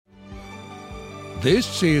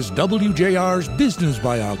This is WJR's Business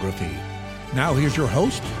Biography. Now here's your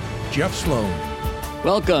host, Jeff Sloan.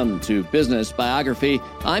 Welcome to Business Biography.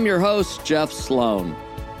 I'm your host, Jeff Sloan.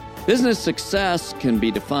 Business success can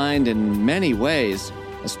be defined in many ways,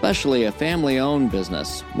 especially a family-owned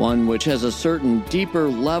business, one which has a certain deeper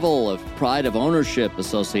level of pride of ownership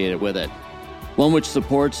associated with it, one which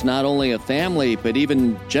supports not only a family, but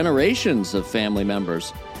even generations of family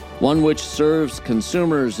members, one which serves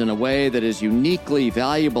consumers in a way that is uniquely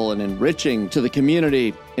valuable and enriching to the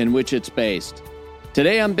community in which it's based.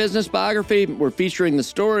 Today on Business Biography, we're featuring the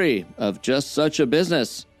story of just such a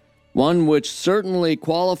business, one which certainly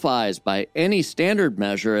qualifies by any standard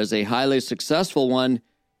measure as a highly successful one,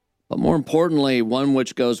 but more importantly, one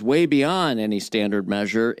which goes way beyond any standard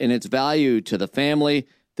measure in its value to the family,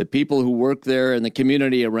 the people who work there, and the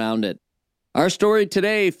community around it. Our story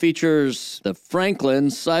today features the Franklin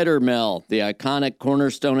Cider Mill, the iconic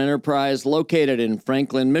cornerstone enterprise located in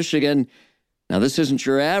Franklin, Michigan. Now, this isn't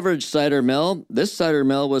your average cider mill. This cider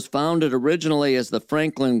mill was founded originally as the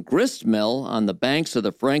Franklin Grist Mill on the banks of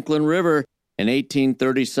the Franklin River in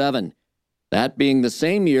 1837, that being the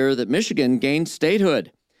same year that Michigan gained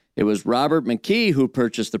statehood. It was Robert McKee who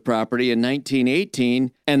purchased the property in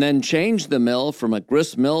 1918 and then changed the mill from a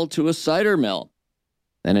grist mill to a cider mill.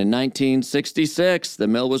 Then in 1966, the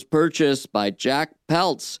mill was purchased by Jack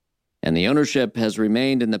Peltz, and the ownership has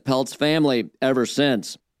remained in the Peltz family ever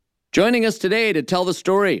since. Joining us today to tell the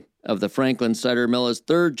story of the Franklin Cider Mill is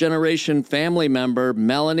third-generation family member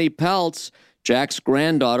Melanee Peltz, Jack's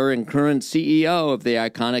granddaughter and current CEO of the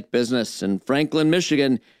iconic business in Franklin,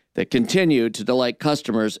 Michigan, that continued to delight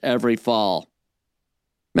customers every fall.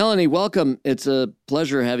 Melanee, welcome. It's a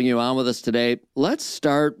pleasure having you on with us today. Let's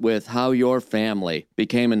start with how your family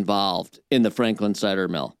became involved in the Franklin Cider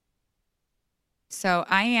Mill. So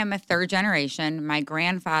I am a third generation. My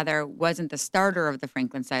grandfather wasn't the starter of the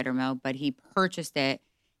Franklin Cider Mill, but he purchased it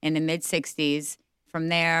in the mid-'60s. From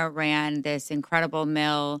there, ran this incredible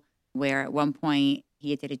mill where at one point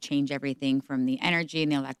he had to change everything from the energy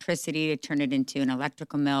and the electricity to turn it into an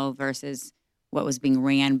electrical mill versus what was being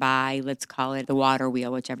ran by, let's call it the water wheel,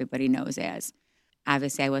 which everybody knows as.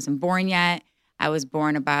 Obviously, I wasn't born yet. I was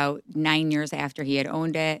born about 9 years after he had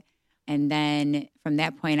owned it. And then from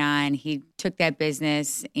that point on, he took that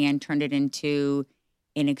business and turned it into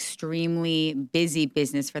an extremely busy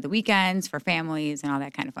business for the weekends, for families, and all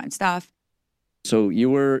that kind of fun stuff. So you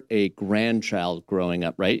were a grandchild growing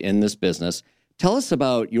up, right, in this business. Tell us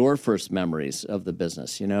about your first memories of the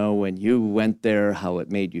business. You know, when you went there, how it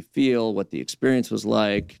made you feel, what the experience was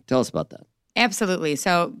like. Tell us about that. Absolutely.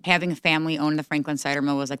 So having a family own the Franklin Cider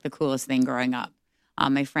Mill was like the coolest thing growing up.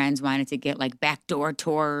 My friends wanted to get like backdoor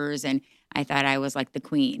tours, and I thought I was like the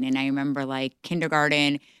queen. And I remember like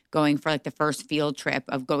kindergarten going for like the first field trip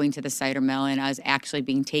of going to the cider mill, and I was actually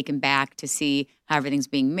being taken back to see how everything's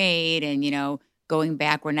being made and, you know, going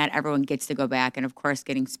back where not everyone gets to go back, and of course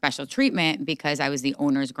getting special treatment because I was the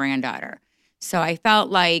owner's granddaughter. So I felt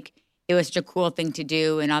like it was such a cool thing to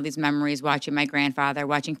do, and all these memories watching my grandfather,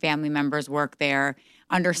 watching family members work there,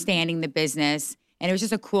 understanding the business. And it was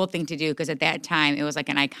just a cool thing to do because at that time it was like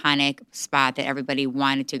an iconic spot that everybody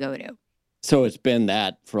wanted to go to. So it's been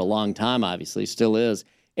that for a long time, obviously, still is.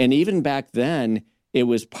 And even back then, it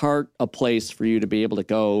was a place for you to be able to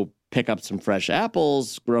go pick up some fresh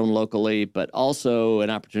apples grown locally, but also an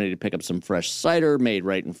opportunity to pick up some fresh cider made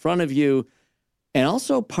right in front of you, and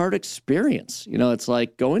also part experience. You know, it's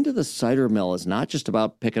like going to the cider mill is not just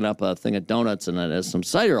about picking up a thing of donuts and some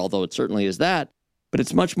cider, although it certainly is that, but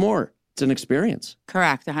it's much more. It's an experience.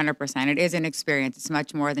 Correct, 100%. It is an experience. It's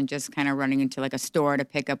much more than just kind of running into like a store to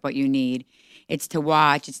pick up what you need. It's to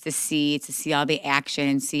watch, it's to see all the action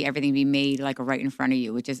and see everything be made like right in front of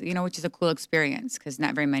you, which is a cool experience because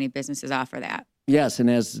not very many businesses offer that. Yes, and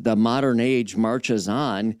as the modern age marches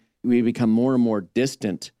on, we become more and more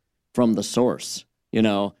distant from the source. You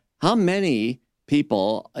know, how many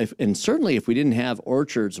people, and certainly if we didn't have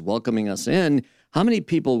orchards welcoming us in, how many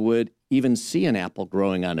people would even see an apple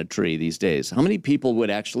growing on a tree these days? How many people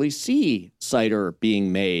would actually see cider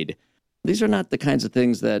being made? These are not the kinds of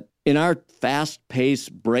things that in our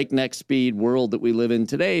fast-paced, breakneck speed world that we live in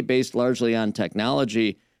today, based largely on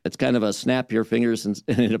technology, it's kind of a snap your fingers and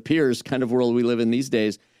it appears kind of world we live in these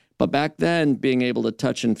days. But back then, being able to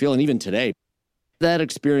touch and feel, and even today, that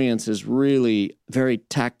experience is really very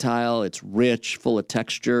tactile. It's rich, full of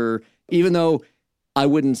texture. Even though I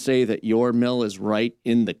wouldn't say that your mill is right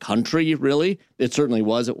in the country, really. It certainly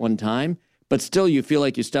was at one time. But still, you feel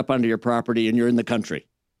like you step onto your property and you're in the country.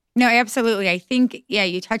 No, absolutely. I think,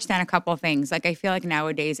 you touched on a couple of things. Like, I feel like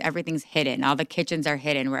nowadays everything's hidden. All the kitchens are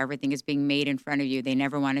hidden where everything is being made in front of you. They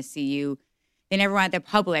never want to see you They never want the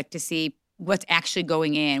public to see what's actually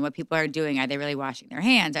going in, what people are doing. Are they really washing their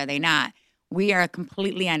hands? Are they not? We are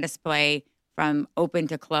completely on display from open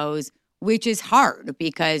to close, which is hard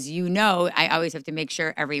because, I always have to make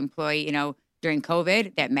sure every employee, during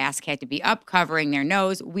COVID, that mask had to be up, covering their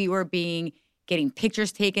nose. We were getting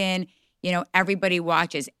pictures taken. Everybody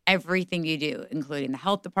watches everything you do, including the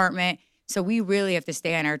health department. So we really have to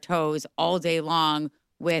stay on our toes all day long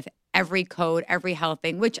with every code, every health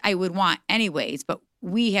thing, which I would want anyways, but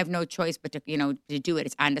we have no choice but to do it.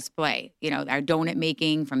 It's on display. Our donut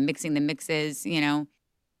making, from mixing the mixes,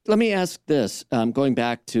 Let me ask this, going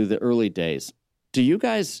back to the early days. Do you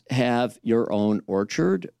guys have your own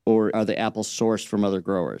orchard, or are the apples sourced from other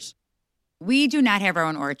growers? We do not have our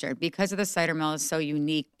own orchard because of the cider mill is so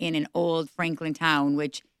unique in an old Franklin town,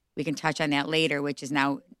 which we can touch on that later, which is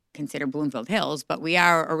now considered Bloomfield Hills, but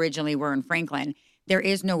we're in Franklin. There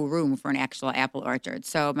is no room for an actual apple orchard.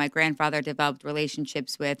 So my grandfather developed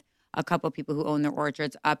relationships with a couple of people who own their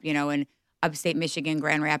orchards up, in upstate Michigan,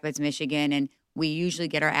 Grand Rapids, Michigan, and we usually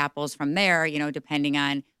get our apples from there, depending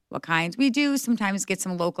on what kinds. We do sometimes get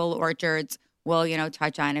some local orchards. We'll,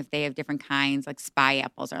 touch on if they have different kinds, like spy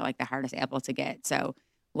apples are like the hardest apple to get. So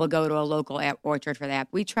we'll go to a local orchard for that.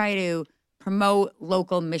 We try to promote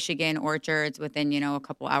local Michigan orchards within, a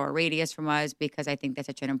couple hour radius from us because I think that's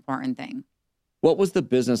such an important thing. What was the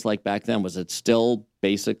business like back then? Was it still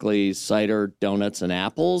basically cider, donuts, and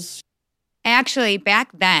apples? Actually, back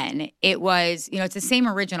then, it was, it's the same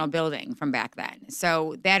original building from back then.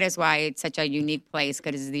 So that is why it's such a unique place,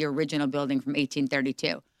 because it's the original building from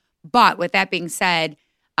 1832. But with that being said,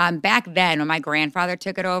 back then, when my grandfather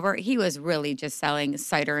took it over, he was really just selling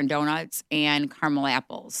cider and donuts and caramel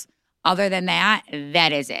apples. Other than that,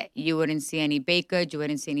 that is it. You wouldn't see any baked goods. You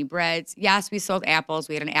wouldn't see any breads. Yes, we sold apples.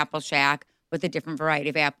 We had an apple shack with a different variety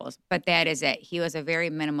of apples. But that is it. He was a very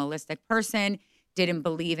minimalistic person, didn't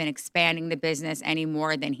believe in expanding the business any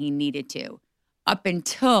more than he needed to. Up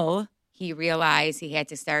until he realized he had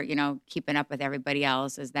to start, keeping up with everybody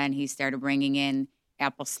else, as then he started bringing in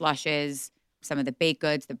apple slushes, some of the baked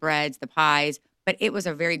goods, the breads, the pies. But it was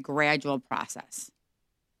a very gradual process.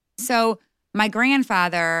 So my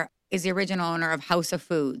grandfather is the original owner of House of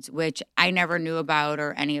Foods, which I never knew about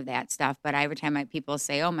or any of that stuff. But every time people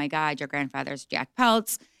say, oh my God, your grandfather's Jack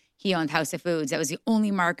Peltz, he owned House of Foods. That was the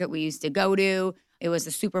only market we used to go to. It was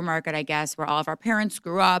the supermarket, I guess, where all of our parents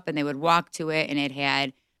grew up, and they would walk to it, and it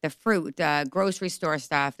had the fruit, grocery store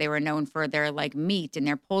stuff. They were known for their meat and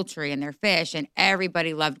their poultry and their fish, and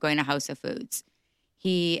everybody loved going to House of Foods.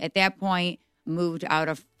 He, at that point, moved out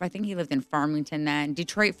of, I think he lived in Farmington then,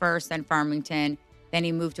 Detroit first, then Farmington. Then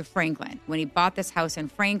he moved to Franklin. When he bought this house in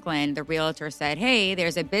Franklin, the realtor said, hey,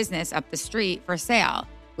 there's a business up the street for sale.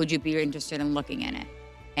 Would you be interested in looking in it?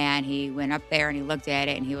 And he went up there and he looked at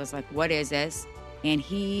it and he was like, what is this? And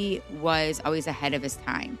he was always ahead of his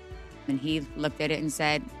time. And he looked at it and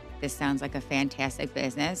said, this sounds like a fantastic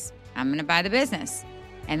business. I'm going to buy the business.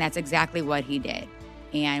 And that's exactly what he did.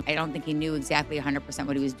 And I don't think he knew exactly 100%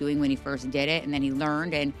 what he was doing when he first did it. And then he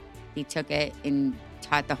learned and he took it and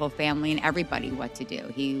taught the whole family and everybody what to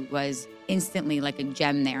do. He was instantly like a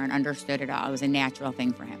gem there and understood it all. It was a natural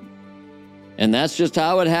thing for him. And that's just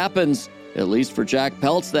how it happens, at least for Jack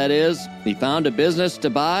Peltz, that is. He found a business to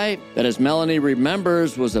buy that, as Melanee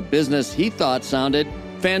remembers, was a business he thought sounded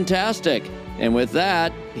fantastic. And with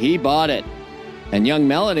that, he bought it. And young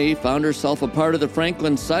Melanee found herself a part of the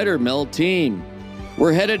Franklin Cider Mill team.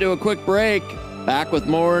 We're headed to a quick break. Back with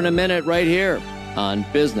more in a minute right here on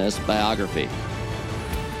Business Biography.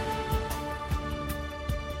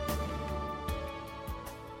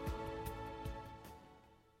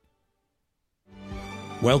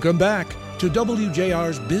 Welcome back to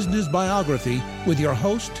WJR's Business Biography with your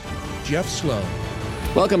host, Jeff Sloan.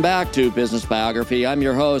 Welcome back to Business Biography. I'm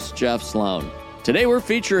your host, Jeff Sloan. Today we're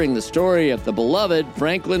featuring the story of the beloved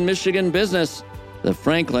Franklin, Michigan business, the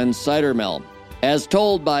Franklin Cider Mill, as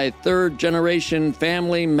told by third-generation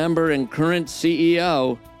family member and current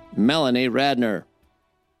CEO, Melanee Radner.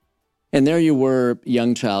 And there you were,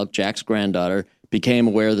 young child, Jack's granddaughter, became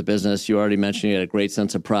aware of the business. You already mentioned you had a great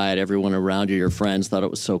sense of pride. Everyone around you, your friends, thought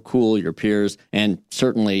it was so cool, your peers. And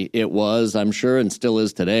certainly it was, I'm sure, and still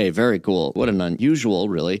is today, very cool. What an unusual,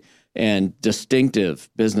 really, and distinctive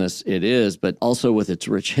business it is, but also with its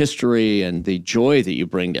rich history and the joy that you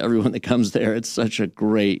bring to everyone that comes there. It's such a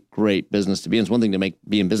great, great business to be in. It's one thing to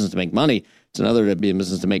be in business to make money. It's another to be in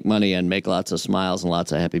business to make money and make lots of smiles and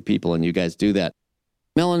lots of happy people, and you guys do that.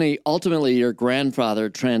 Melanee, ultimately, your grandfather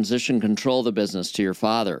transitioned control of the business to your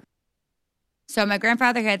father. So my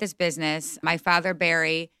grandfather had this business. My father,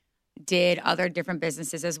 Barry, did other different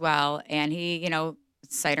businesses as well. And he,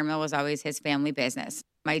 cider mill was always his family business.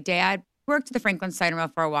 My dad worked at the Franklin Cider Mill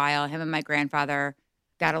for a while. Him and my grandfather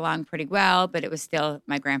got along pretty well, but it was still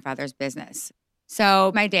my grandfather's business.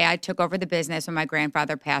 So my dad took over the business when my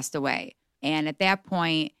grandfather passed away. And at that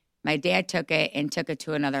point, my dad took it and took it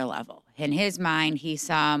to another level. In his mind, he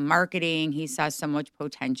saw marketing, he saw so much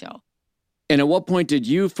potential. And at what point did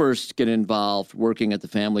you first get involved working at the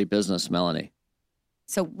family business, Melanee?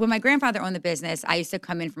 So when my grandfather owned the business, I used to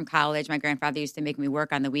come in from college. My grandfather used to make me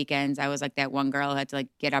work on the weekends. I was like that one girl who had to like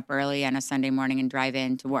get up early on a Sunday morning and drive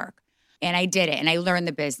in to work. And I did it and I learned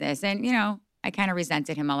the business. And, you know, I kind of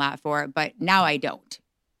resented him a lot for it, but now I don't.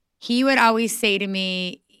 He would always say to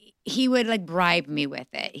me, he would like bribe me with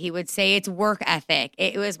it. He would say it's work ethic.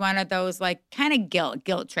 It was one of those like kind of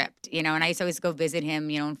guilt tripped, you know, and I used to always go visit him,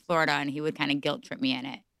 you know, in Florida, and he would kind of guilt trip me in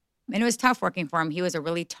it. And it was tough working for him. He was a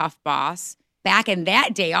really tough boss. Back in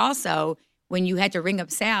that day also, when you had to ring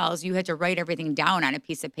up sales, you had to write everything down on a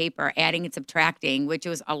piece of paper, adding and subtracting, which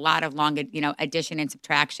was a lot of long, you know, addition and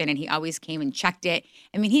subtraction. And he always came and checked it.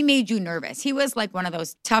 I mean, he made you nervous. He was like one of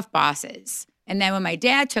those tough bosses. And then when my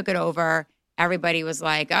dad took it over, everybody was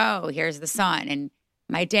like, oh, here's the son. And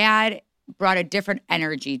my dad brought a different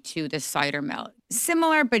energy to the cider mill.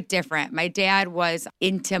 Similar, but different. My dad was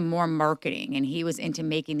into more marketing, and he was into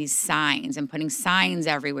making these signs and putting signs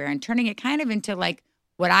everywhere and turning it kind of into like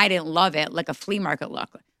what I didn't love it, like a flea market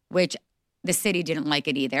look, which the city didn't like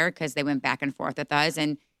it either because they went back and forth with us,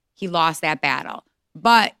 and he lost that battle.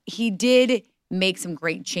 But he did make some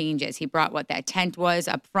great changes. He brought what that tent was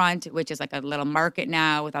up front, which is like a little market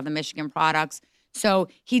now with all the Michigan products. So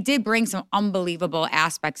he did bring some unbelievable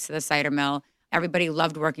aspects to the cider mill. Everybody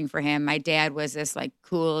loved working for him. My dad was this like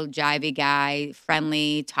cool, jivey guy,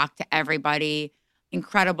 friendly, talked to everybody.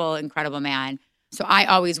 Incredible, incredible man. So I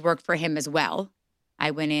always worked for him as well.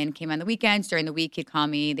 I went in, came on the weekends. During the week, he'd call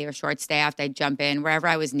me. They were short-staffed. I'd jump in. Wherever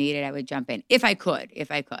I was needed, I would jump in. If I could.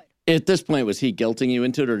 At this point, was he guilting you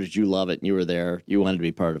into it, or did you love it and you were there, you wanted to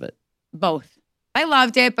be part of it? Both. I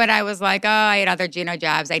loved it, but I was like, oh, I had other, you know,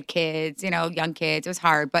 jobs. I had kids, you know, young kids. It was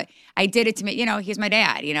hard, but I did it to me. You know, he's my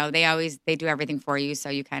dad. You know, they do everything for you, so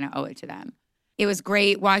you kind of owe it to them. It was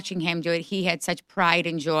great watching him do it. He had such pride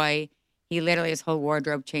and joy. He literally, his whole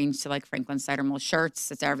wardrobe changed to like Franklin Cider Mill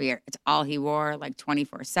shirts. It's all he wore, like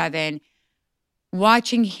 24/7.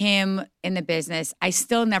 Watching him in the business, I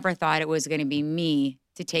still never thought it was going to be me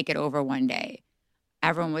to take it over one day.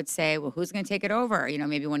 Everyone would say, well, who's going to take it over? You know,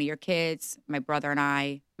 maybe one of your kids, my brother and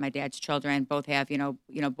I, my dad's children, both have, you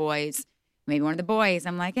know, boys, maybe one of the boys.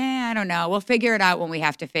 I'm like, I don't know. We'll figure it out when we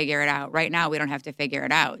have to figure it out. Right now, we don't have to figure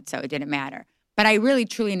it out. So it didn't matter. But I really,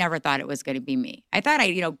 truly never thought it was going to be me. I thought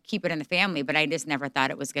I'd, you know, keep it in the family, but I just never thought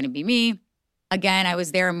it was going to be me. Again, I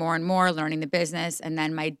was there more and more learning the business. And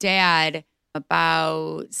then my dad,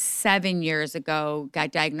 about 7 years ago,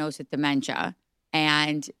 got diagnosed with dementia.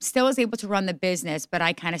 And still was able to run the business, but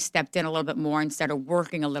I kind of stepped in a little bit more and started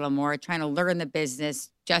working a little more, trying to learn the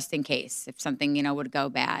business just in case if something, you know, would go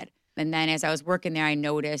bad. And then as I was working there, I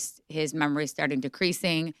noticed his memory started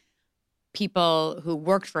decreasing. People who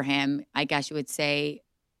worked for him, I guess you would say,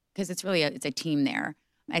 because it's a team there.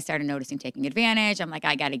 I started noticing taking advantage. I'm like,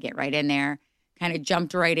 I got to get right in there. Kind of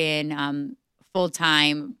jumped right in full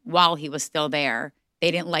time while he was still there.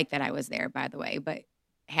 They didn't like that I was there, by the way, but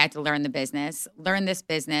had to learn this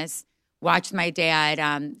business, watched my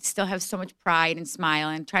dad still have so much pride and smile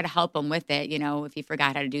and try to help him with it. You know, if he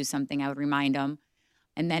forgot how to do something, I would remind him.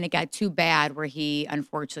 And then it got too bad where he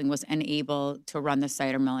unfortunately was unable to run the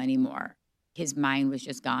cider mill anymore. His mind was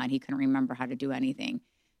just gone. He couldn't remember how to do anything.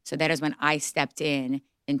 So that is when I stepped in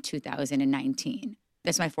 2019.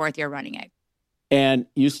 This is my 4th year running it. And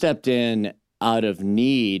you stepped in out of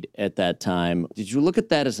need at that time. Did you look at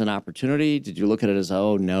that as an opportunity? Did you look at it as,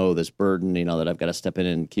 oh no, this burden, you know, that I've got to step in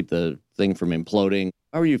and keep the thing from imploding?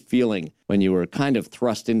 How were you feeling when you were kind of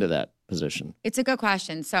thrust into that position? It's a good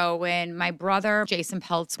question. So when my brother, Jason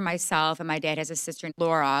Peltz, myself, and my dad has a sister,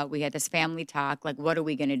 Laura, we had this family talk, like, what are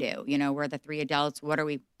we going to do? You know, we're the 3 adults. What are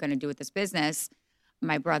we going to do with this business?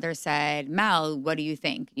 My brother said, Mel, what do you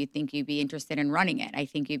think? You think you'd be interested in running it? I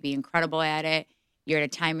think you'd be incredible at it. You're at a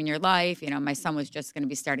time in your life. You know, my son was just going to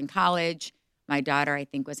be starting college. My daughter, I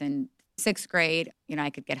think, was in 6th grade. You know,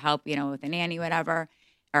 I could get help, you know, with a nanny, whatever,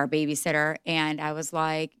 or a babysitter. And I was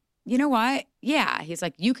like, you know what? Yeah. He's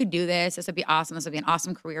like, you could do this. This would be awesome. This would be an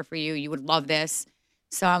awesome career for you. You would love this.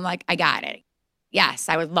 So I'm like, I got it. Yes,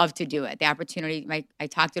 I would love to do it. The opportunity, I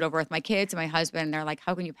talked it over with my kids and my husband, and they're like,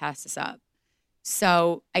 how can you pass this up?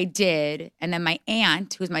 So I did. And then my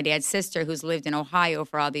aunt, who's my dad's sister, who's lived in Ohio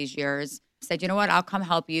for all these years, said, you know what, I'll come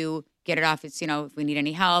help you get it off. It's, you know, if we need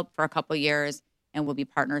any help for a couple of years, and we'll be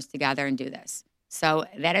partners together and do this. So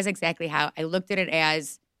that is exactly how I looked at it,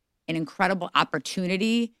 as an incredible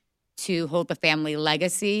opportunity to hold the family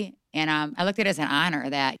legacy. And I looked at it as an honor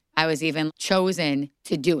that I was even chosen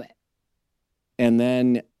to do it. And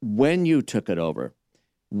then when you took it over,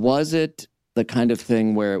 was it the kind of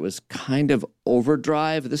thing where it was kind of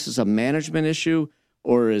overdrive? This is a management issue,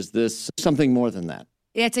 or is this something more than that?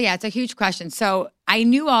 It's a huge question. So I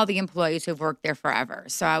knew all the employees who've worked there forever.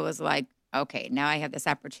 So I was like, okay, now I have this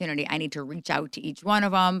opportunity. I need to reach out to each one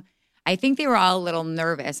of them. I think they were all a little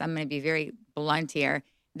nervous. I'm going to be very blunt here,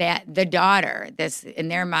 that the daughter, this in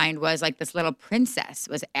their mind was like this little princess,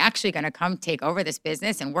 was actually going to come take over this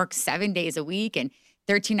business and work 7 days a week and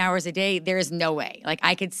 13 hours a day. There is no way. Like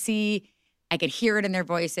I could hear it in their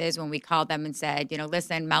voices when we called them and said,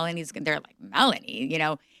 listen, they're like,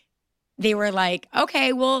 Melanee, they were like,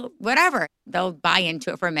 okay, well, whatever. They'll buy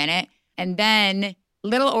into it for a minute. And then,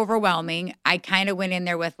 little overwhelming, I kind of went in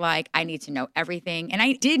there with like, I need to know everything. And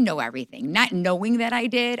I did know everything, not knowing that I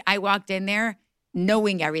did. I walked in there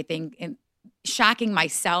knowing everything and shocking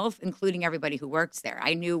myself, including everybody who works there.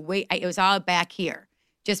 I knew, it was all back here.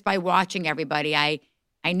 Just by watching everybody, I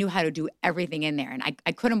knew how to do everything in there. And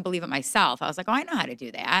I couldn't believe it myself. I was like, oh, I know how to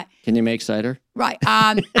do that. Can you make cider? Right.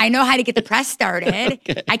 I know how to get the press started.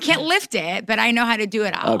 Okay. I can't lift it, but I know how to do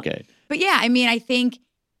it all. Okay. But yeah, I think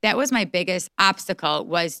that was my biggest obstacle,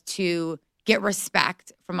 was to get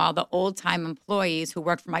respect from all the old-time employees who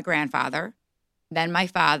worked for my grandfather, then my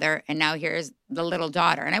father, and now here's the little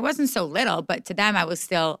daughter. And I wasn't so little, but to them, I was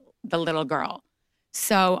still the little girl.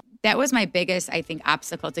 So that was my biggest, I think,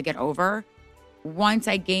 obstacle to get over. Once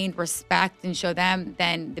I gained respect and show them,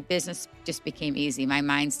 then the business just became easy. My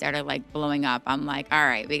mind started like blowing up. I'm like, all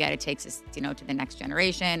right, we got to take this, to the next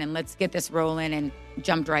generation, and let's get this rolling, and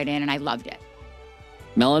jumped right in, and I loved it.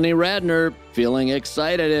 Melanee Radner feeling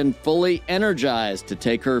excited and fully energized to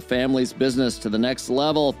take her family's business to the next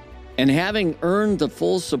level, and having earned the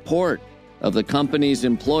full support of the company's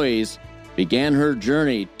employees, began her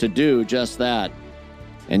journey to do just that.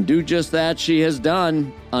 And do just that she has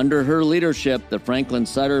done. Under her leadership, the Franklin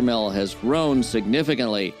Cider Mill has grown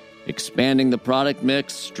significantly, expanding the product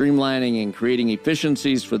mix, streamlining and creating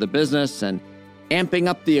efficiencies for the business, and amping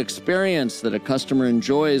up the experience that a customer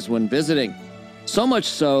enjoys when visiting. So much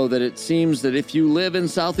so that it seems that if you live in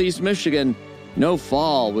Southeast Michigan, no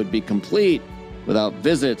fall would be complete without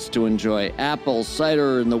visits to enjoy apple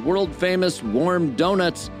cider and the world-famous warm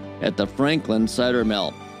donuts at the Franklin Cider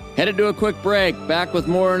Mill. Headed to a quick break. Back with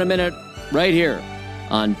more in a minute, right here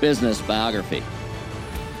on Business Biography.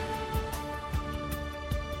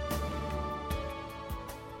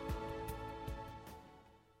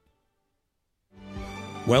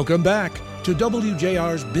 Welcome back to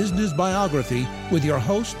WJR's Business Biography with your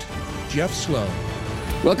host, Jeff Sloan.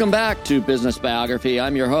 Welcome back to Business Biography.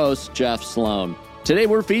 I'm your host, Jeff Sloan. Today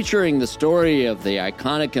we're featuring the story of the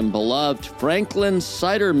iconic and beloved Franklin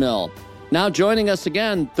Cider Mill. Now joining us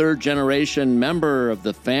again, third-generation member of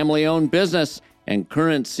the family-owned business and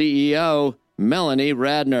current CEO, Melanee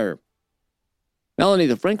Radner. Melanee,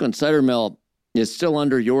 the Franklin Cider Mill is still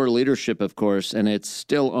under your leadership, of course, and it's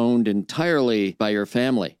still owned entirely by your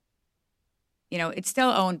family. It's still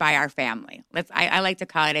owned by our family. I like to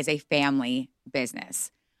call it as a family business.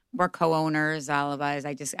 We're co-owners, all of us.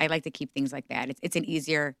 I like to keep things like that. It's an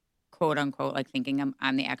easier, quote unquote, like thinking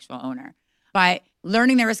I'm the actual owner. But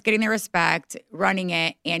learning getting their respect, running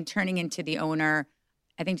it, and turning into the owner,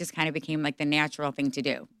 I think just kind of became like the natural thing to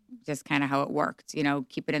do. Just kind of how it worked.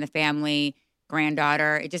 Keep it in the family,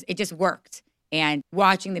 granddaughter. It just worked. And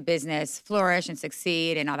watching the business flourish and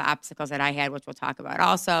succeed, and all the obstacles that I had, which we'll talk about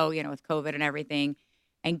also, with COVID and everything,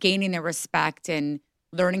 and gaining the respect and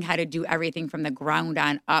learning how to do everything from the ground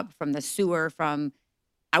on up, from the sewer, from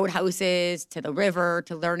outhouses to the river,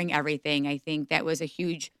 to learning everything. I think that was a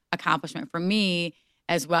huge accomplishment for me,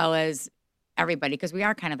 as well as everybody, because we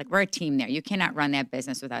are kind of like, we're a team there. You cannot run that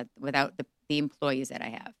business without the employees that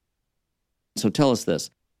I have. So tell us this.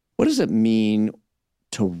 What does it mean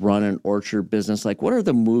to run an orchard business? Like, what are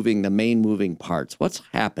the main moving parts? What's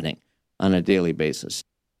happening on a daily basis?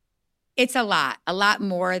 It's a lot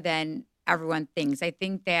more than everyone thinks. I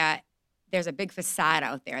think that there's a big facade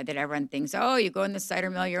out there that everyone thinks, oh, you go in the cider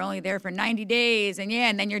mill, you're only there for 90 days, and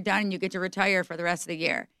then you're done and you get to retire for the rest of the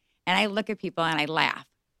year. And I look at people and I laugh.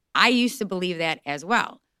 I used to believe that as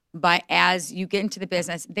well. But as you get into the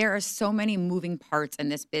business, there are so many moving parts in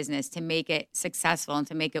this business to make it successful and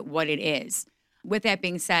to make it what it is. With that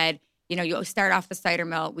being said, you'll start off the cider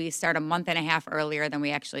mill. We start a month and a half earlier than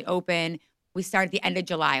we actually open. We start at the end of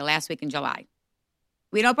July, last week in July.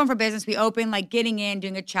 We don't open for business. We open like getting in,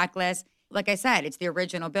 doing a checklist. Like I said, it's the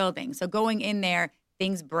original building. So going in there,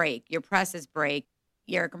 things break, your presses break,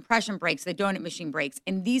 your compression breaks, the donut machine breaks.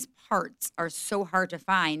 And these parts are so hard to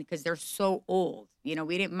find because they're so old. You know,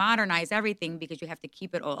 we didn't modernize everything because you have to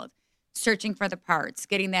keep it old. Searching for the parts,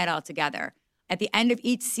 getting that all together. At the end of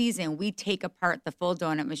each season, we take apart the full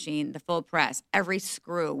donut machine, the full press, every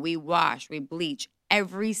screw. We wash, we bleach,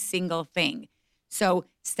 every single thing. So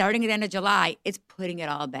starting at the end of July, it's putting it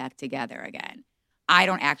all back together again. I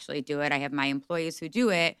don't actually do it. I have my employees who do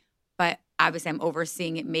it, but obviously I'm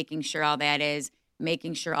overseeing it, making sure all that is,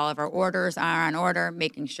 making sure all of our orders are on order,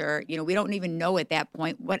 making sure, you know, we don't even know at that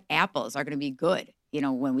point what apples are going to be good, you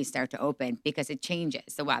know, when we start to open because it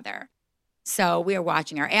changes the weather. So we are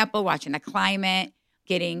watching our apple, watching the climate,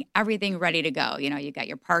 getting everything ready to go. You know, you got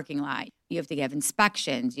your parking lot. You have to have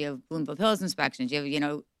inspections. You have Bloomfield Hills inspections. You have, you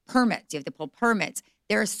know, permits. You have to pull permits.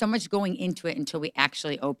 There is so much going into it until we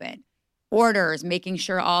actually open. Orders, making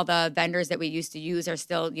sure all the vendors that we used to use are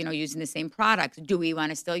still, you know, using the same products. Do we want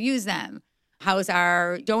to still use them? How's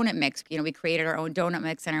our donut mix? You know, we created our own donut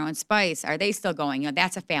mix and our own spice. Are they still going? You know,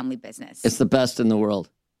 that's a family business. It's the best in the world.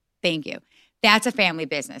 Thank you. That's a family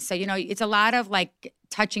business. So, you know, it's a lot of like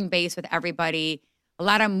touching base with everybody, a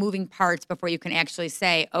lot of moving parts before you can actually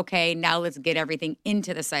say, okay, now let's get everything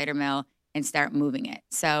into the cider mill and start moving it.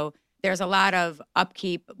 So there's a lot of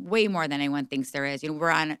upkeep, way more than anyone thinks there is. You know,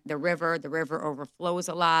 we're on the river overflows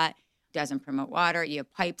a lot, doesn't promote water, you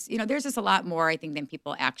have pipes. You know, there's just a lot more, I think, than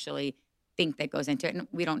people actually think that goes into it. And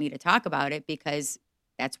we don't need to talk about it because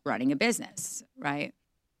that's running a business, right?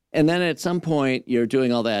 And then at some point, you're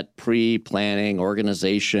doing all that pre-planning,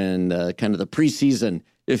 organization, kind of the preseason,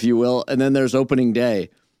 if you will. And then there's opening day.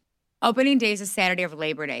 Opening day is a Saturday of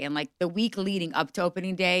Labor Day. And like the week leading up to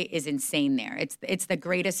opening day is insane there. It's the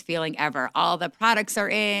greatest feeling ever. All the products are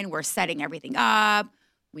in. We're setting everything up.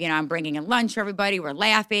 You know, I'm bringing in lunch for everybody. We're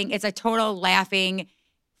laughing. It's a total laughing,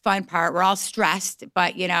 fun part. We're all stressed,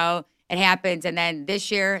 but, you know, it happens. And then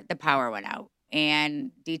this year, the power went out.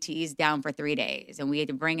 And DTE's down for 3 days, and we had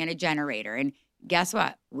to bring in a generator. And guess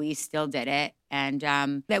what? We still did it. And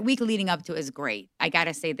that week leading up to it was great. I got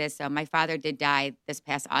to say this. My father did die this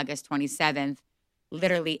past August 27th,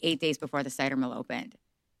 literally 8 days before the cider mill opened.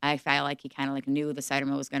 I felt like he kind of like knew the cider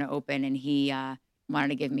mill was going to open, and he wanted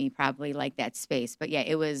to give me probably like that space. But yeah,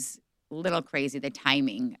 it was a little crazy, the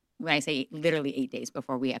timing, when I say literally 8 days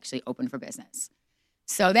before we actually opened for business.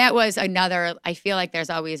 So that was another, I feel like there's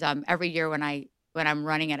always, every year when I'm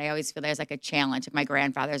running it, I always feel there's like a challenge. If my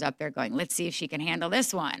grandfather's up there going, let's see if she can handle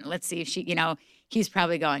this one. Let's see if she, you know, he's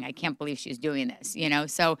probably going, I can't believe she's doing this, you know?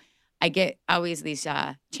 So I get always these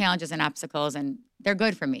challenges and obstacles, and they're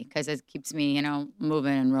good for me because it keeps me, you know,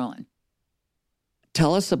 moving and rolling.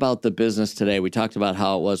 Tell us about the business today. We talked about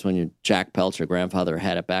how it was when your Jack Peltz, your grandfather,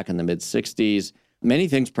 had it back in the mid-'60s. Many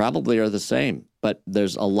things probably are the same, but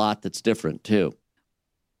there's a lot that's different too.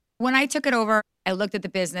 When I took it over, I looked at the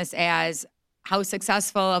business as how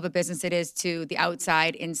successful of a business it is to the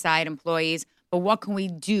outside, inside employees, but what can we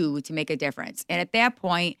do to make a difference? And at that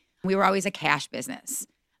point, we were always a cash business.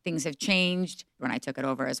 Things have changed when I took it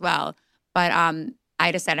over as well. But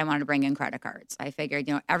I decided I wanted to bring in credit cards. I figured,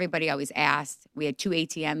 you know, everybody always asked. We had 2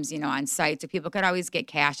 ATMs, you know, on site, so people could always get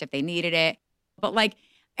cash if they needed it. But like,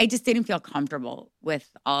 I just didn't feel comfortable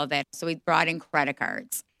with all of that. So we brought in credit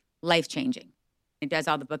cards, life-changing. It does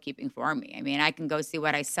all the bookkeeping for me. I mean, I can go see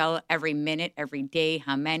what I sell every minute, every day,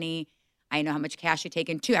 how many. I know how much cash you take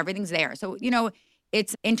in too. Everything's there. So, you know,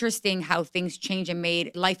 it's interesting how things change and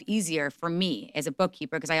made life easier for me as a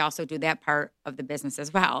bookkeeper because I also do that part of the business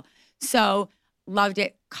as well. So loved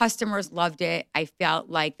it. Customers loved it. I felt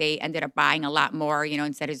like they ended up buying a lot more, you know,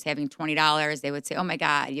 instead of just having $20, they would say, oh my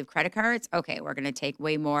God, you have credit cards? Okay, we're going to take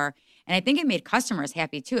way more. And I think it made customers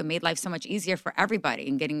happy too. It made life so much easier for everybody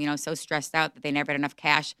and getting, you know, so stressed out that they never had enough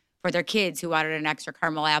cash for their kids who wanted an extra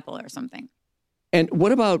caramel apple or something. And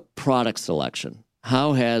what about product selection?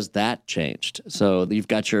 How has that changed? So you've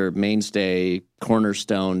got your mainstay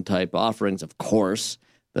cornerstone type offerings, of course,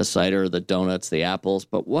 the cider, the donuts, the apples,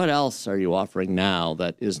 but what else are you offering now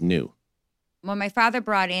that is new? When my father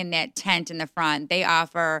brought in that tent in the front, they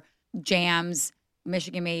offer jams,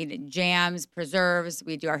 Michigan-made jams, preserves.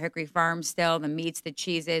 We do our Hickory Farm still, the meats, the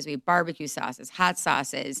cheeses. We have barbecue sauces, hot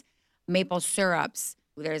sauces, maple syrups.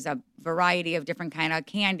 There's a variety of different kind of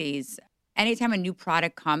candies. Anytime a new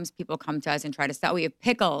product comes, people come to us and try to sell. We have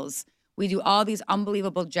pickles. We do all these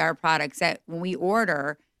unbelievable jar products that when we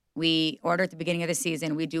order at the beginning of the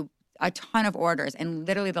season. We do a ton of orders. And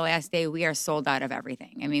literally the last day, we are sold out of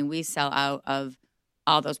everything. I mean, we sell out of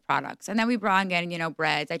all those products. And then we brought in, you know,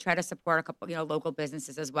 breads. I try to support a couple, you know, local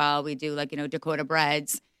businesses as well. We do like, you know, Dakota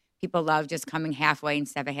breads. People love just coming halfway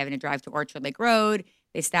instead of having to drive to Orchard Lake Road.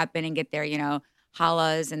 They stop in and get their, you know,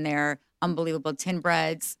 challahs and their unbelievable tin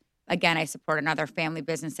breads. Again, I support another family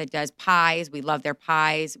business that does pies. We love their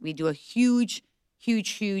pies. We do a huge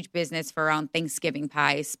business for around Thanksgiving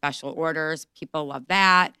pies, special orders. People love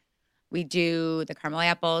that. We do the caramel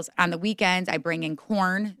apples. On the weekends, I bring in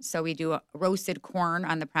corn. So we do a roasted corn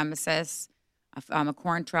on the premises, a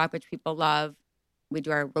corn truck, which people love. We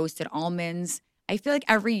do our roasted almonds. I feel like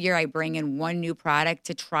every year I bring in one new product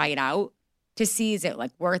to try it out, to see is it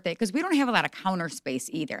like worth it? Because we don't have a lot of counter space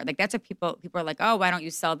either. Like that's what people are like, oh, why don't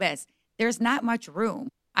you sell this? There's not much room.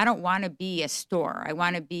 I don't want to be a store. I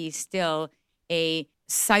want to be still a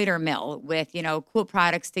cider mill with, cool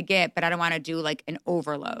products to get, but I don't want to do like an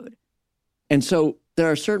overload. And so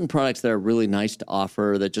there are certain products that are really nice to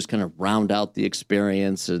offer that just kind of round out the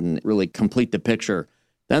experience and really complete the picture.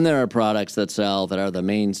 Then there are products that sell that are the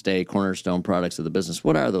mainstay cornerstone products of the business.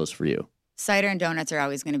 What are those for you? Cider and donuts are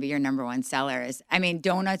always going to be your number one sellers. I mean,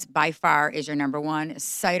 donuts by far is your number one.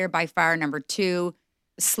 Cider by far number two.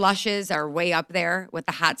 Slushes are way up there with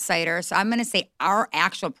the hot cider. So I'm going to say our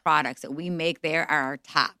actual products that we make there are our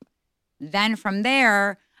top. Then from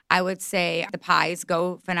there, I would say the pies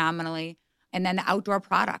go phenomenally. And then the outdoor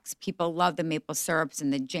products. People love the maple syrups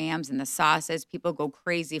and the jams and the sauces. People go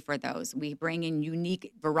crazy for those. We bring in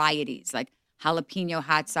unique varieties like jalapeno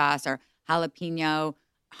hot sauce or jalapeno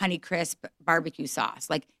Honeycrisp barbecue sauce.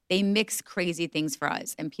 Like they mix crazy things for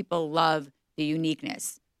us and people love the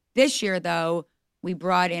uniqueness. This year, though, we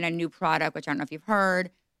brought in a new product, which I don't know if you've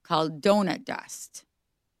heard, called donut dust,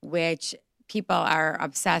 which people are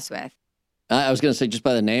obsessed with. I was going to say, just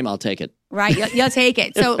by the name, I'll take it. Right, you'll take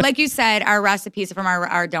it. So like you said, our recipes from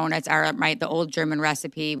our donuts are the old German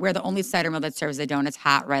recipe. We're the only cider mill that serves the donuts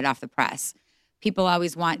hot right off the press. People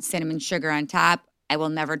always want cinnamon sugar on top. I will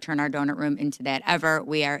never turn our donut room into that ever.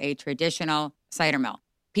 We are a traditional cider mill.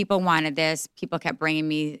 People wanted this. People kept bringing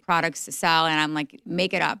me products to sell, and I'm like,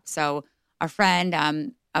 make it up. So a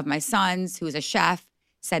friend of my son's, who's a chef,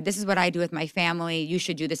 said, this is what I do with my family. You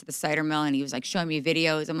should do this at the cider mill. And he was like showing me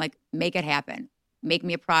videos. I'm like, make it happen. Make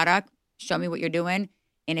me a product. Show me what you're doing.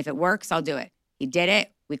 And if it works, I'll do it. He did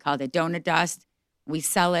it. We called it donut dust. We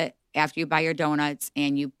sell it after you buy your donuts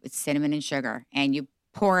and it's cinnamon and sugar. And you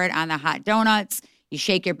pour it on the hot donuts. You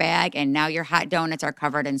shake your bag and now your hot donuts are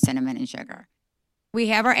covered in cinnamon and sugar. We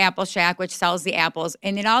have our Apple Shack, which sells the apples.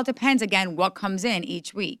 And it all depends, again, what comes in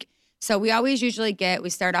each week. So we always usually we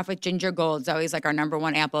start off with ginger gold. It's always like our number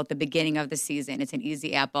one apple at the beginning of the season. It's an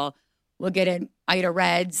easy apple. We'll get in Ida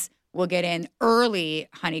Reds. We'll get in early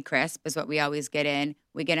Honeycrisp is what we always get in.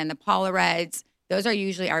 We get in the Paula Reds. Those are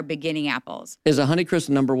usually our beginning apples. Is a Honeycrisp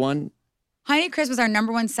number one? Honeycrisp is our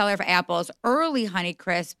number one seller for apples. Early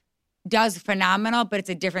Honeycrisp does phenomenal, but it's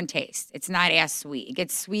a different taste. It's not as sweet. It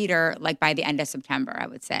gets sweeter like by the end of September, I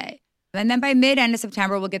would say. And then by mid-end of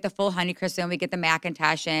September, we'll get the full Honeycrisp in. We get the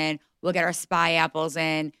Macintosh in. We'll get our Spy apples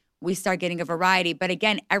in. We start getting a variety. But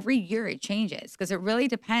again, every year it changes because it really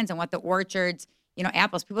depends on what the orchards,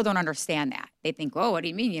 apples, people don't understand that. They think, oh, what do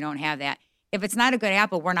you mean you don't have that? If it's not a good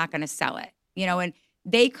apple, we're not going to sell it. And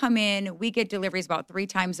they come in, we get deliveries about 3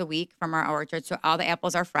 times a week from our orchard. So all the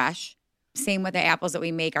apples are fresh. Same with the apples that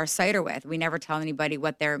we make our cider with. We never tell anybody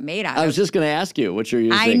what they're made out of. I was just going to ask you what you're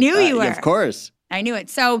using. I knew you were. Of course. I knew it.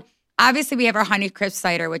 So obviously we have our Honeycrisp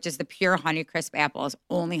cider, which is the pure Honeycrisp apples,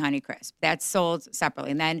 only Honeycrisp. That's sold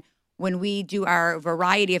separately. And then when we do our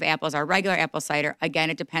variety of apples, our regular apple cider, again,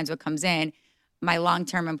 it depends what comes in. My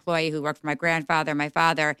long-term employee who worked for my grandfather, my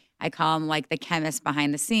father, I call him like the chemist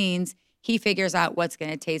behind the scenes. He figures out what's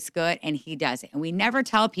going to taste good, and he does it. And we never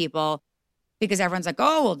tell people because everyone's like,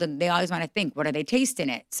 oh, well, then they always want to think, what are they tasting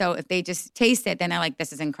it? So if they just taste it, then they're like,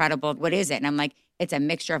 this is incredible. What is it? And I'm like, it's a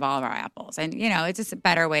mixture of all of our apples. And, it's just a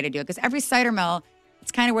better way to do it because every cider mill,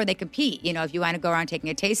 it's kind of where they compete, if you want to go around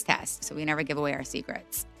taking a taste test. So we never give away our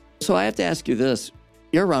secrets. So I have to ask you this.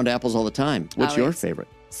 You're around apples all the time. What's your favorite?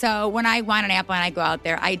 So when I want an apple and I go out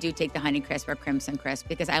there, I do take the Honeycrisp or Crimson Crisp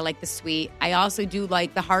because I like the sweet. I also do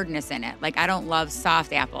like the hardness in it. Like I don't love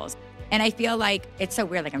soft apples. And I feel like it's so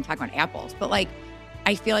weird, like I'm talking about apples, but like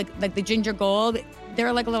I feel like the ginger gold,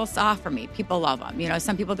 they're like a little soft for me. People love them.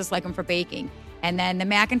 Some people just like them for baking. And then the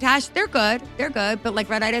Macintosh, they're good. But like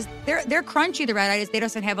Red Idas, they're crunchy, the Red Idas. They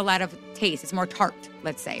don't have a lot of taste. It's more tart,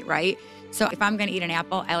 let's say, right? So if I'm going to eat an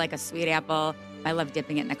apple, I like a sweet apple. I love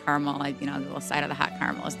dipping it in the caramel, the little side of the hot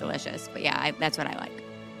caramel is delicious. But yeah, that's what I like.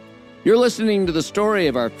 You're listening to the story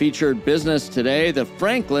of our featured business today, the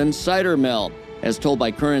Franklin Cider Mill, as told by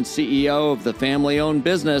current CEO of the family-owned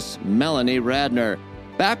business, Melanee Radner.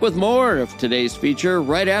 Back with more of today's feature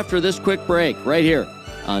right after this quick break, right here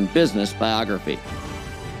on Business Biography.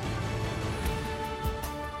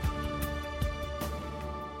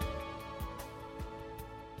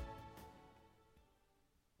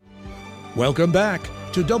 Welcome back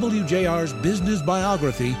to WJR's Business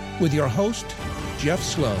Biography with your host, Jeff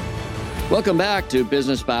Sloan. Welcome back to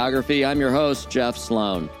Business Biography. I'm your host, Jeff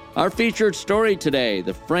Sloan. Our featured story today,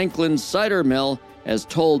 the Franklin Cider Mill, as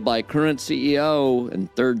told by current CEO and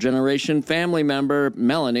third-generation family member,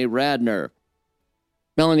 Melanee Radner.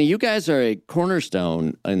 Melanee, you guys are a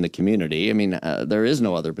cornerstone in the community. I mean, there is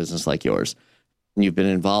no other business like yours. You've been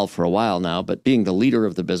involved for a while now, but being the leader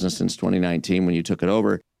of the business since 2019 when you took it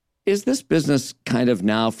over, is this business kind of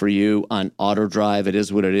now for you on auto drive? It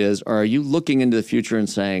is what it is. Or are you looking into the future and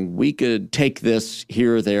saying, we could take this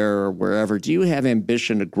here, there, or wherever? Do you have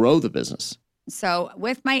ambition to grow the business? So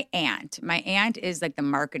with my aunt is like the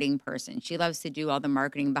marketing person. She loves to do all the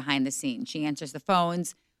marketing behind the scenes. She answers the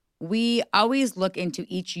phones. We always look into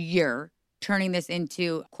each year, turning this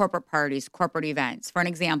into corporate parties, corporate events. For an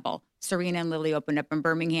example, Serena and Lily opened up in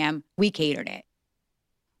Birmingham. We catered it.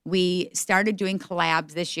 We started doing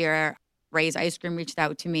collabs this year. Ray's Ice Cream reached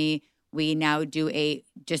out to me. We now do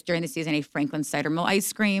just during the season, a Franklin Cider Mill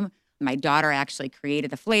ice cream. My daughter actually created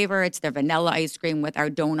the flavor. It's the vanilla ice cream with our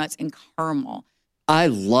donuts and caramel. I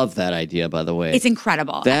love that idea, by the way. It's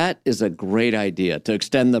incredible. That is a great idea to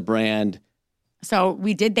extend the brand. So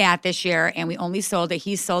we did that this year, and we only sold it.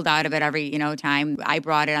 He sold out of it every time. I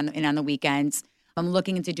brought it on the weekends. I'm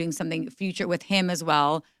looking into doing something future with him as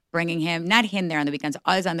well. Bringing him, not him there on the weekends,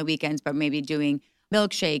 us on the weekends, but maybe doing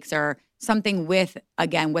milkshakes or something with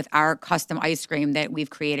our custom ice cream that we've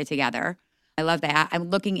created together. I love that. I'm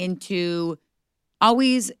looking into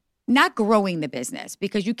always not growing the business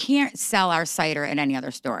because you can't sell our cider in any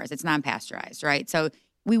other stores. It's non-pasteurized, right? So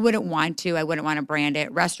we wouldn't want to. I wouldn't want to brand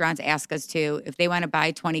it. Restaurants ask us to. If they want to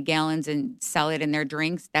buy 20 gallons and sell it in their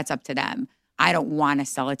drinks, that's up to them. I don't want to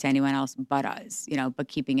sell it to anyone else but us, but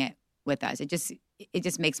keeping it with us. It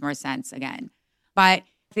just makes more sense again. But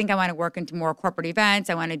I think I want to work into more corporate events.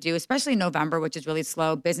 I want to do, especially November, which is really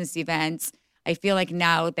slow, business events. I feel like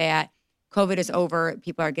now that COVID is over,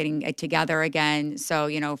 people are getting together again. So,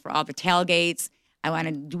 for all the tailgates, I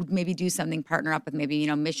want to maybe do something, partner up with maybe,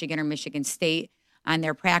 Michigan or Michigan State on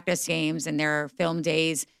their practice games and their film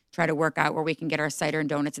days, try to work out where we can get our cider and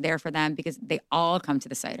donuts there for them because they all come to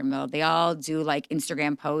the Cider Mill. They all do like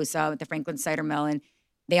Instagram posts at the Franklin Cider Mill and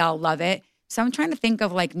they all love it. So I'm trying to think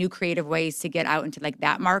of like new creative ways to get out into like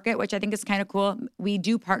that market, which I think is kind of cool. We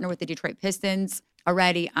do partner with the Detroit Pistons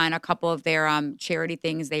already on a couple of their charity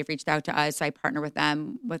things. They've reached out to us. So I partner with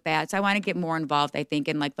them with that. So I want to get more involved, I think,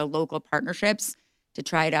 in like the local partnerships to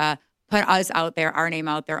try to put us out there, our name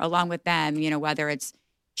out there, along with them, whether it's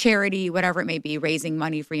charity, whatever it may be, raising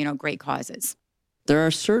money for, great causes. There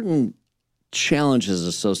are certain challenges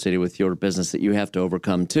associated with your business that you have to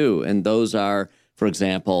overcome too. And those are, for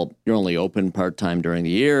example, you're only open part-time during the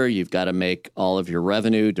year. You've got to make all of your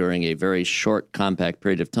revenue during a very short, compact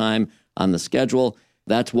period of time on the schedule.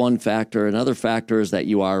 That's one factor. Another factor is that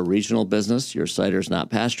you are a regional business. Your cider's not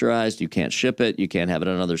pasteurized. You can't ship it. You can't have it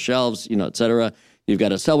on other shelves, et cetera. You've got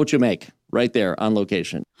to sell what you make right there on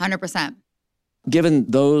location. 100%. Given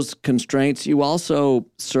those constraints, you also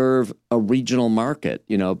serve a regional market,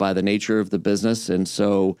 by the nature of the business. And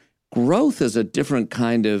so growth is a different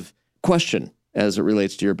kind of question as it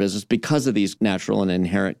relates to your business because of these natural and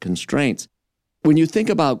inherent constraints. When you think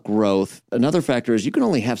about growth, another factor is you can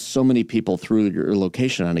only have so many people through your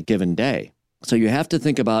location on a given day. So you have to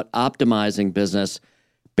think about optimizing business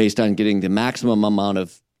based on getting the maximum amount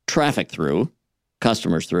of traffic through,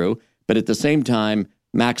 customers through, but at the same time,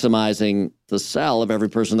 maximizing the sell of every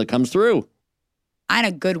person that comes through. On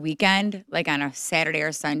a good weekend, like on a Saturday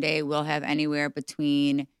or Sunday, we'll have anywhere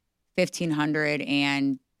between 1,500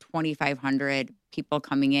 and 2,500 people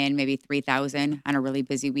coming in, maybe 3,000 on a really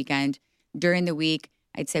busy weekend. During the week,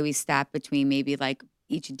 I'd say we stop between maybe like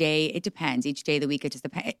each day. It depends. Each day of the week, it just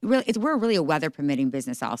depends. We're really a weather permitting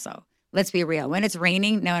business also. Let's be real. When it's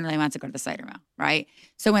raining, no one really wants to go to the cider mill, right?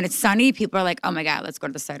 So when it's sunny, people are like, oh my God, let's go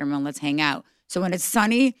to the cider mill and let's hang out. So when it's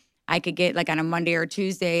sunny, I could get like on a Monday or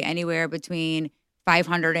Tuesday, anywhere between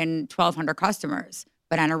 500 and 1,200 customers.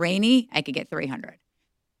 But on a rainy, I could get 300.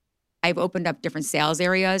 I've opened up different sales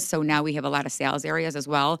areas. So now we have a lot of sales areas as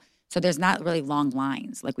well. So there's not really long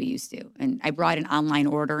lines like we used to. And I brought in online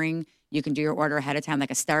ordering. You can do your order ahead of time,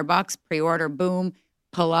 like a Starbucks, pre-order, boom,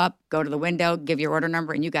 pull up, go to the window, give your order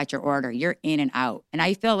number, and you got your order. You're in and out. And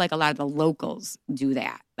I feel like a lot of the locals do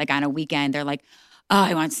that. Like on a weekend, they're like, oh,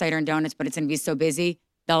 I want cider and donuts, but it's going to be so busy.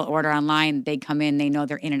 They'll order online. They come in. They know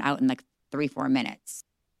they're in and out in like 3-4 minutes.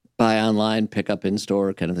 Buy online, pick up in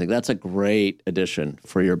store kind of thing. That's a great addition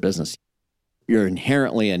for your business. You're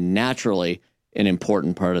inherently and naturally an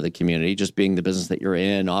important part of the community, just being the business that you're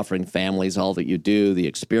in, offering families all that you do, the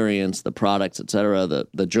experience, the products, et cetera,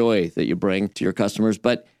 the joy that you bring to your customers.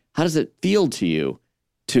 But how does it feel to you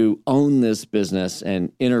to own this business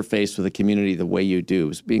and interface with the community the way you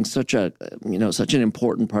do, being such an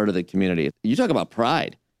important part of the community? You talk about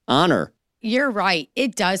pride, honor. You're right.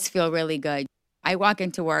 It does feel really good. I walk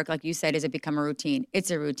into work, like you said, has it become a routine? It's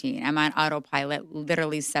a routine. I'm on autopilot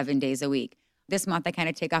literally 7 days a week. This month I kind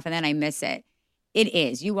of take off and then I miss it. It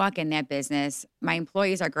is. You walk in that business. My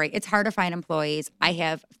employees are great. It's hard to find employees. I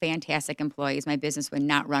have fantastic employees. My business would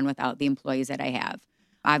not run without the employees that I have.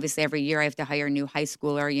 Obviously, every year I have to hire a new high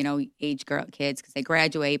schooler, age kids because they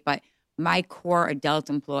graduate. But my core adult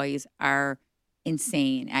employees are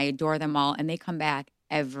insane. I adore them all, and they come back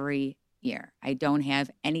every year. I don't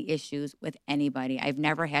have any issues with anybody. I've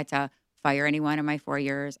never had to fire anyone in my 4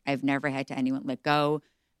 years. I've never had to anyone let go.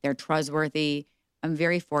 They're trustworthy. I'm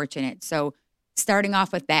very fortunate. So starting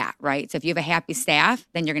off with that, right? So if you have a happy staff,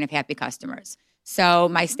 then you're going to have happy customers. So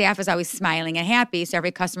my staff is always smiling and happy. So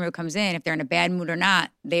every customer who comes in, if they're in a bad mood or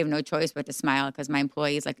not, they have no choice but to smile because my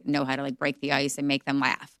employees know how to break the ice and make them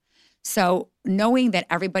laugh. So knowing that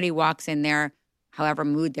everybody walks in there, however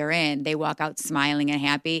mood they're in, they walk out smiling and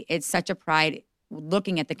happy. It's such a pride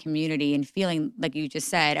looking at the community and feeling, like you just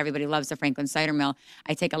said, everybody loves the Franklin Cider Mill.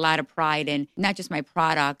 I take a lot of pride in not just my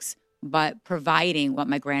products, but providing what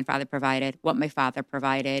my grandfather provided, what my father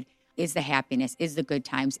provided, is the happiness, is the good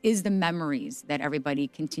times, is the memories that everybody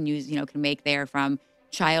continues, can make there from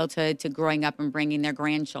childhood to growing up and bringing their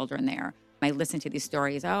grandchildren there. I listen to these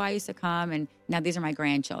stories. Oh, I used to come and now these are my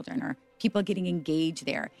grandchildren, or people getting engaged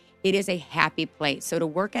there. It is a happy place. So to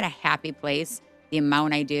work at a happy place, the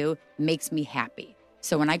amount I do makes me happy.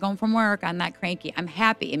 So when I go home from work, I'm not cranky. I'm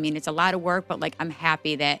happy. I mean, it's a lot of work, but I'm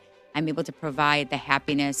happy that I'm able to provide the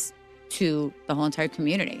happiness to the whole entire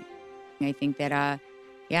community. I think that,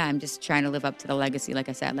 I'm just trying to live up to the legacy, like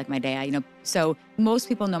I said, like my dad. So most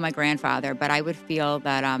people know my grandfather, but I would feel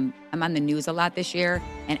that I'm on the news a lot this year,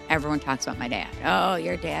 and everyone talks about my dad. Oh,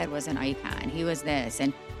 your dad was an icon. He was this.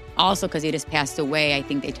 And also because he just passed away, I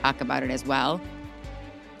think they talk about it as well.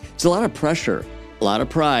 It's a lot of pressure, a lot of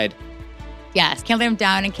pride. Yes, can't let them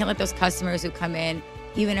down and can't let those customers who come in,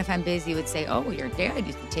 even if I'm busy, would say, oh, your dad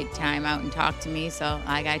used to take time out and talk to me, so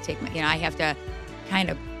I got to take I have to kind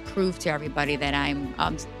of prove to everybody that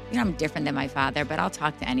I'm different than my father, but I'll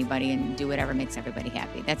talk to anybody and do whatever makes everybody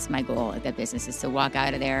happy. That's my goal at that business, is to walk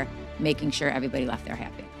out of there making sure everybody left there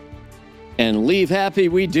happy. And leave happy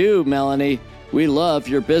we do, Melanee. We love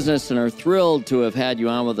your business and are thrilled to have had you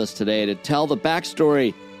on with us today to tell the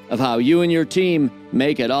backstory of how you and your team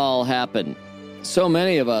make it all happen. So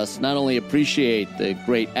many of us not only appreciate the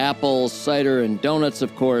great apples, cider, and donuts,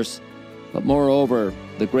 of course, but moreover,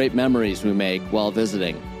 the great memories we make while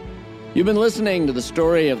visiting. You've been listening to the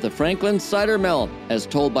story of the Franklin Cider Mill, as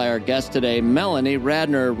told by our guest today, Melanee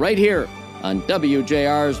Radner, right here on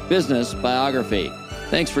WJR's Business Biography.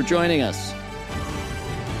 Thanks for joining us.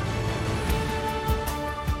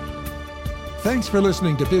 Thanks for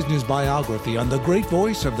listening to Business Biography on the great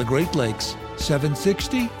voice of the Great Lakes,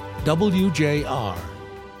 760 WJR.